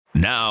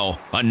Now,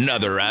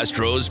 another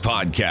Astros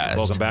podcast.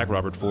 Welcome back.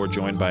 Robert Ford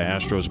joined by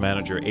Astros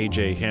manager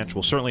A.J. Hinch.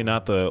 Well, certainly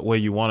not the way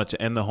you wanted to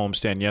end the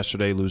homestand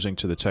yesterday, losing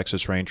to the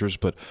Texas Rangers.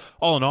 But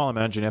all in all, I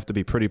imagine you have to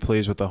be pretty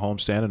pleased with the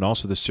homestand and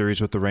also the series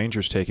with the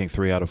Rangers taking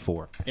 3 out of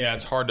 4. Yeah,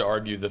 it's hard to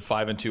argue the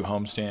 5-2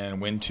 homestand,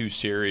 win 2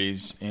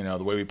 series. You know,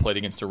 the way we played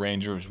against the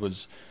Rangers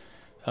was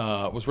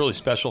really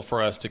special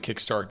for us to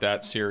kickstart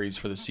that series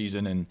for the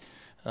season. And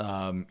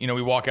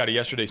we walk out of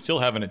yesterday still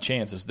having a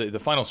chance. The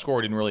final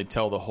score didn't really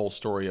tell the whole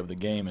story of the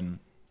game, and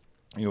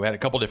we had a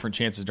couple different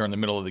chances during the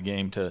middle of the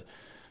game to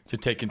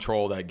take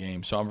control of that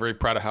game. So I'm very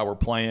proud of how we're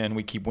playing.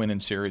 We keep winning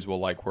series. We'll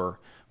like where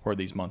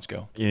these months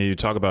go. You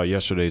talk about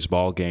yesterday's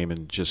ball game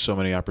and just so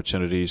many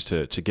opportunities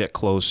to get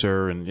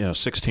closer, and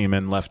 16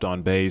 men left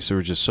on base. There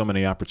were just so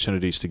many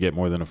opportunities to get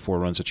more than the 4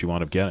 runs that you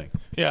wound up getting.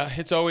 Yeah,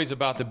 it's always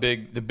about the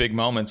big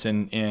moments,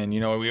 and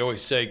we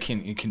always say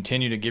you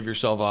continue to give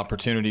yourself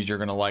opportunities you're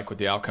going to like what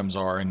the outcomes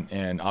are,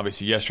 and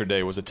obviously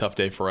yesterday was a tough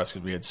day for us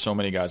because we had so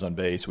many guys on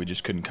base. We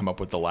just couldn't come up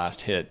with the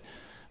last hit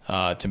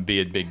to be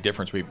a big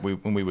difference.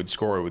 When we would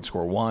score, we would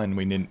score 1.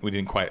 We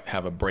didn't quite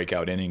have a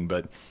breakout inning,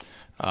 but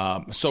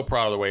so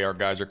proud of the way our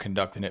guys are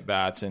conducting at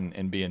bats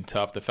and being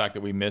tough. The fact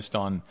that we missed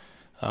on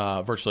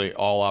virtually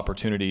all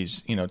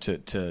opportunities,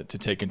 to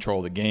take control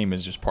of the game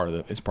is just part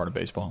of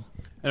baseball.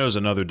 And it was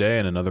another day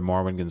and another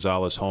Marwin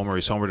Gonzalez homer.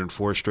 He's homered in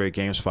 4 straight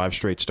games, 5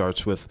 straight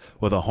starts with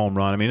a home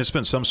run. I mean, it's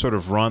been some sort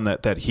of run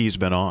that he's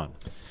been on.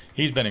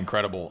 He's been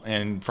incredible,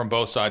 and from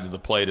both sides of the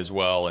plate as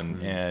well.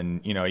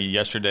 And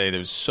yesterday it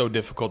was so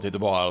difficult to hit the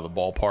ball out of the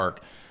ballpark.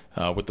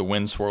 With the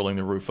wind swirling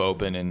the roof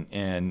open,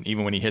 and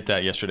even when he hit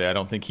that yesterday, I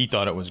don't think he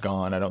thought it was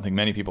gone. I don't think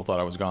many people thought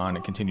it was gone.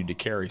 It continued to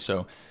carry.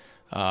 So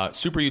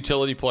super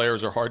utility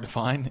players are hard to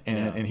find,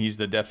 and he's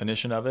the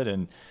definition of it.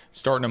 And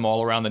starting them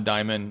all around the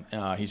diamond,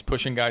 he's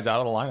pushing guys out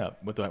of the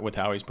lineup with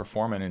how he's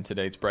performing. And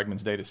today it's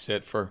Bregman's day to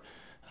sit for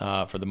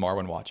the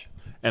Marwin watch.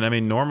 And, I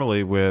mean,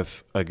 normally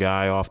with a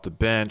guy off the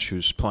bench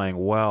who's playing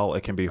well,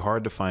 it can be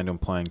hard to find him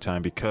playing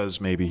time because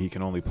maybe he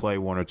can only play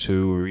 1 or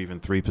 2 or even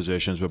 3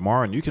 positions. But,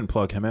 Marwin, you can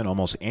plug him in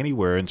almost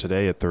anywhere, and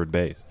today at third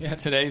base. Yeah,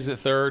 today's at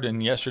third,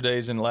 and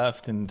yesterday's in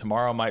left, and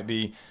tomorrow might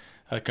be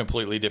a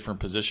completely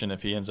different position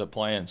if he ends up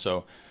playing.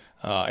 So,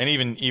 and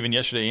even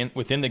yesterday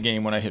within the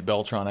game when I hit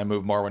Beltran, I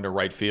moved Marwin to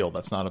right field.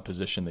 That's not a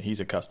position that he's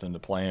accustomed to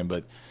playing,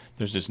 but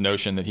there's this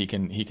notion that he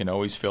can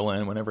always fill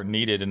in whenever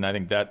needed, and I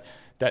think that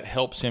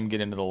helps him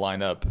get into the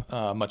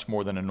lineup much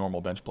more than a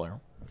normal bench player.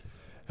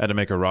 Had to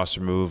make a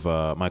roster move.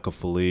 Michael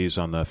Feliz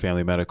on the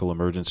family medical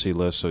emergency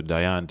list. So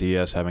Dayan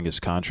Diaz having his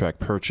contract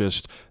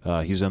purchased.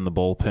 He's in the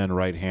bullpen,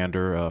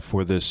 right-hander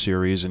for this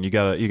series. And you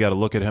got to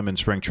look at him in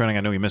spring training.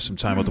 I know he missed some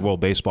time with the World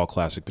Baseball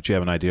Classic, but you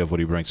have an idea of what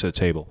he brings to the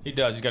table. He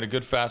does. He's got a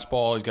good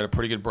fastball. He's got a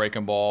pretty good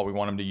breaking ball. We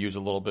want him to use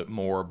a little bit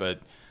more, but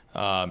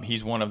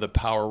he's one of the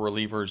power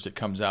relievers that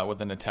comes out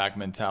with an attack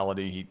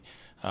mentality.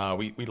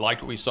 We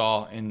liked what we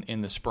saw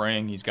in the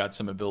spring. He's got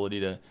some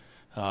ability to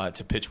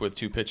pitch with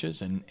 2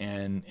 pitches and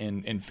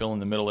fill in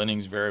the middle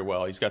innings very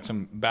well. He's got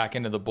some back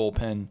into the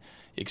bullpen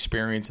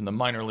experience in the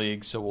minor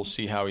leagues, so we'll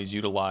see how he's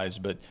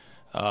utilized. But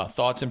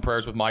thoughts and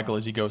prayers with Michael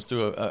as he goes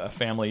through a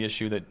family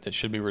issue that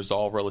should be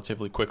resolved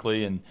relatively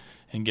quickly and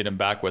get him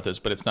back with us.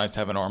 But it's nice to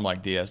have an arm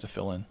like Diaz to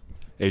fill in.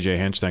 A.J.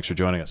 Hinch, thanks for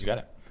joining us. You got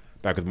it.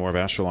 Back with more of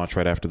Astro Launch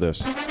right after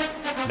this.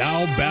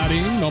 Now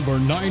batting number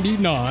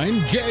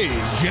 99,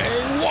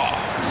 J.J. Watt.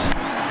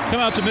 Come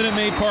out to Minute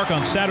Maid Park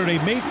on Saturday,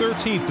 May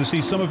 13th to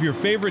see some of your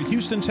favorite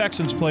Houston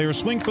Texans players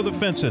swing for the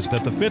fences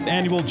at the 5th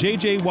Annual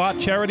J.J. Watt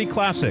Charity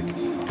Classic.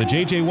 The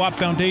J.J. Watt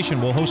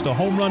Foundation will host a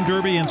home run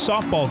derby and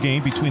softball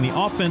game between the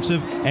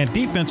offensive and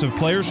defensive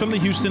players from the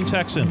Houston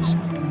Texans.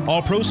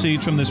 All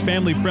proceeds from this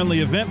family-friendly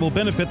event will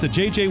benefit the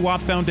J.J.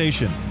 Watt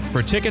Foundation.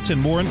 For tickets and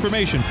more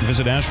information,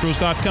 visit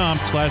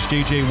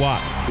Astros.com/JJ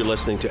Watt. You're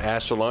listening to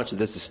Astro Launch.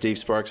 This is Steve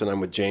Sparks, and I'm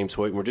with James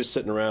Hoyt. And we're just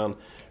sitting around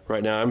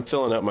right now. I'm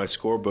filling out my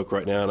scorebook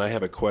right now, and I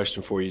have a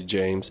question for you,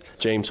 James.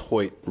 James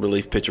Hoyt,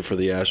 relief pitcher for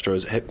the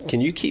Astros. Can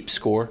you keep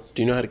score?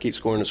 Do you know how to keep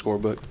score in a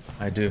scorebook?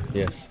 I do,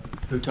 yes.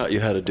 Who taught you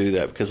how to do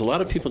that? Because a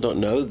lot of people don't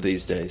know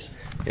these days.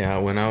 Yeah,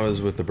 when I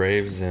was with the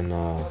Braves in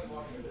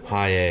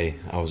High A,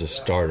 I was a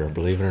starter,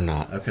 believe it or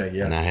not. Okay,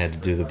 yeah. And I had to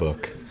do the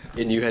book.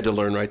 And you had to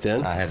learn right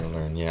then? I had to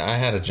learn, yeah. I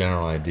had a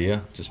general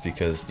idea just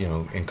because,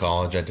 in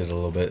college I did a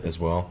little bit as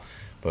well.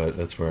 But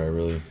that's where I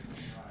really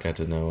got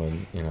to know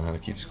how to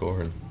keep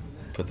score and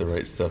put the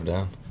right stuff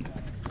down.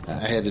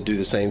 I had to do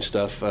the same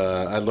stuff.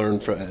 I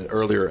learned from an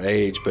earlier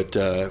age, but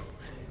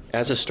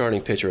as a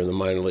starting pitcher in the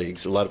minor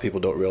leagues, a lot of people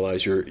don't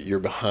realize you're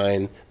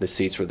behind the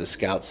seats where the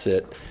scouts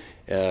sit.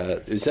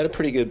 Is that a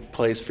pretty good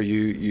place for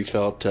you, you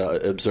felt,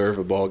 to observe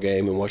a ball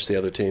game and watch the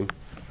other team?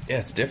 Yeah,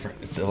 it's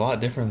different. It's a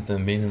lot different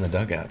than being in the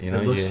dugout. It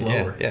looks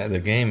slower. Yeah, the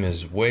game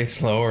is way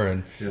slower,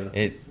 and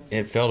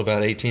it felt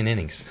about 18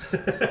 innings.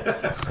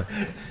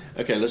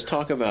 Okay, let's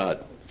talk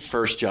about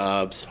first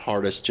jobs,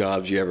 hardest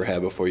jobs you ever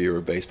had before you were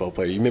a baseball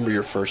player. You remember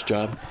your first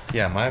job?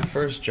 Yeah, my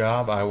first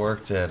job, I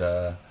worked at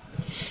a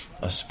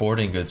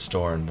sporting goods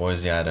store in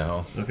Boise,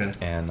 Idaho. Okay.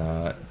 And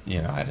I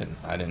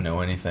didn't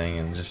know anything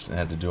and just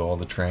had to do all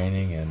the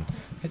training, and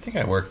I think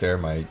I worked there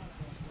my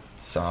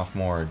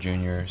sophomore or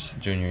junior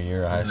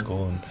year of high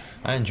school, and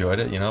I enjoyed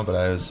it, but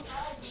I was,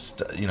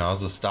 I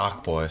was a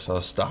stock boy, so I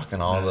was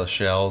stocking all the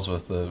shells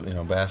with the,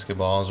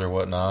 basketballs or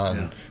whatnot,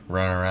 and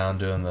running around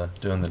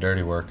doing the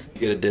dirty work.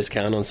 You get a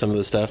discount on some of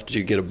the stuff? Did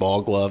you get a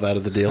ball glove out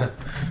of the deal?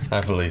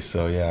 I believe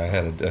so, yeah. I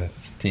had a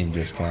team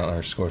discount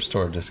or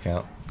store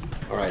discount.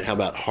 All right, how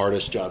about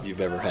hardest job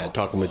you've ever had?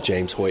 Talking with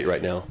James Hoyt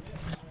right now.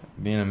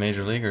 Being a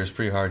major leaguer is a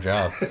pretty hard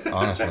job,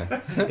 honestly.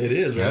 It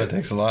is, right? Yeah, it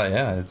takes a lot.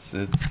 Yeah,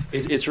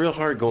 it's real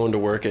hard going to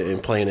work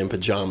and playing in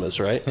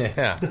pajamas, right?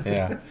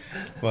 Yeah.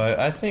 But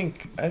I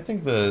think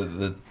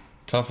the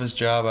toughest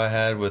job I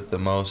had with the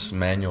most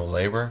manual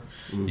labor,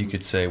 you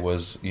could say,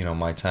 was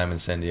my time in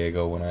San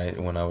Diego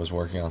when I was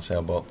working on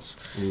sailboats,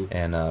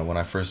 and when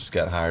I first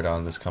got hired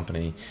on this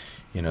company,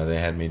 they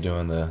had me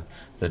doing the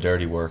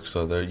dirty work.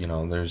 So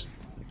there's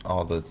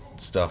all the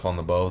stuff on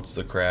the boats,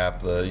 the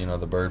crap,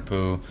 the bird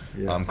poo.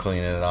 Yeah. I'm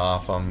cleaning it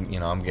off.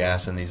 I'm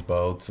gassing these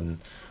boats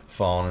and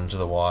falling into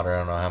the water. I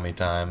don't know how many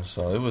times.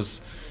 So it was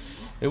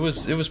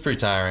pretty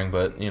tiring,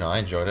 but I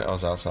enjoyed it. I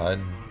was outside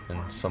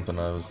and something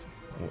I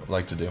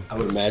like to do. I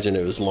would imagine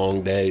it was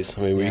long days.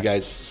 I mean, were you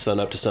guys sun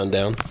up to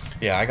sundown?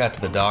 Yeah, I got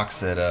to the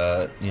docks at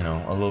a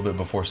little bit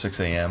before 6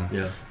 a.m.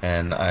 Yeah,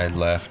 and I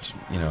left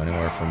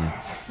anywhere from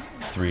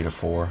 3 to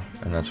 4,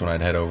 and that's when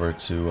I'd head over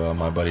to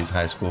my buddy's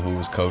high school who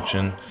was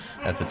coaching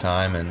at the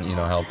time, and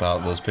help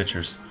out those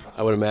pitchers.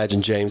 I would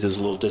imagine James is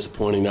a little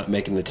disappointing not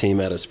making the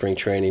team out of spring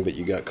training, but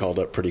you got called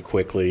up pretty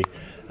quickly,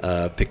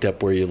 picked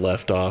up where you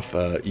left off.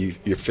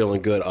 You're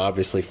feeling good.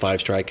 Obviously, 5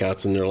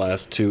 strikeouts in their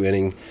last 2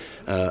 inning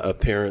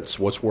appearance.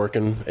 What's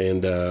working,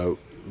 and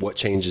what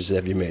changes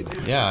have you made?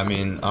 Yeah, I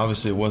mean,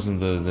 obviously it wasn't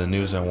the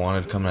news I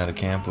wanted coming out of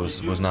camp,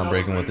 was not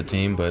breaking with the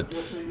team, but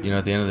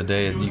at the end of the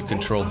day, you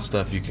control the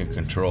stuff you can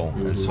control.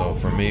 And so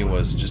for me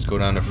was just go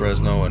down to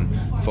Fresno and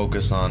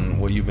focus on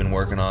what you've been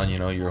working on,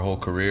 your whole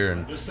career,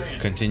 and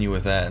continue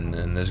with that.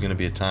 And there's going to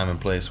be a time and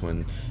place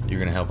when you're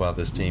going to help out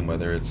this team,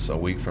 whether it's a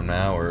week from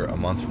now or a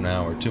month from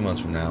now or 2 months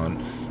from now.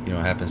 And it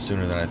happened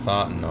sooner than I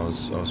thought, and I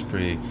was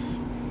pretty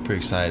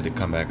excited to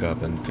come back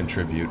up and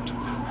contribute.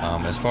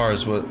 As far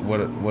as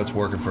what's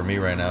working for me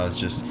right now is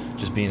just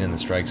being in the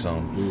strike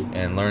zone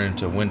and learning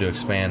when to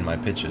expand my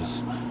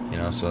pitches.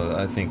 So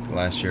I think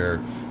last year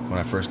when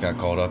I first got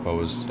called up, I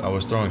was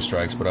throwing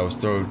strikes, but I was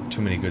throwing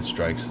too many good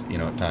strikes.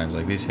 At times,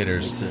 like these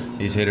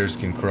hitters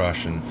can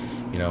crush, and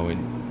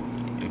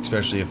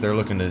especially if they're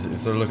looking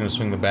to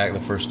swing the bat the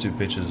first 2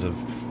 pitches of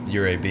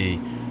your AB.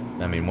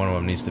 I mean, one of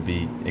them needs to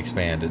be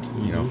expanded,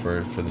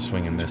 for the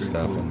swing and miss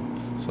stuff,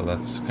 and so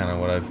that's kind of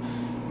what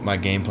my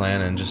game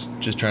plan, and just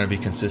trying to be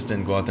consistent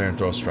and go out there and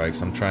throw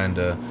strikes. I'm trying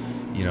to,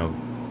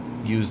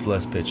 use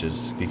less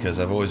pitches, because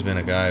I've always been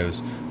a guy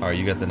who's, all right,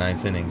 you got the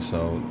 9th inning,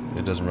 so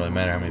it doesn't really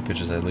matter how many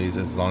pitches I leave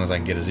as long as I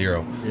can get a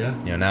 0.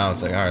 Yeah. Now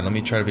it's like, all right, let me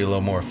try to be a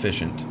little more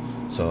efficient.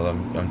 So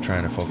I'm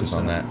trying to focus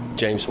on that.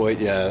 James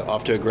Hoyt,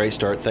 off to a great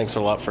start. Thanks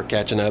a lot for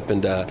catching up,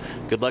 and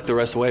good luck the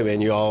rest of the way, man.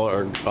 You all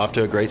are off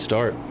to a great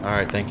start. All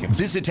right, thank you.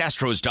 Visit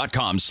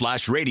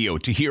Astros.com/radio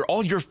to hear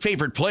all your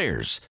favorite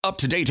players,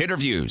 up-to-date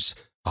interviews,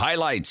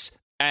 highlights,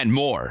 and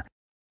more.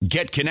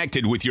 Get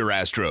connected with your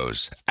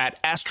Astros at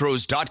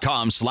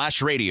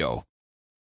Astros.com/radio.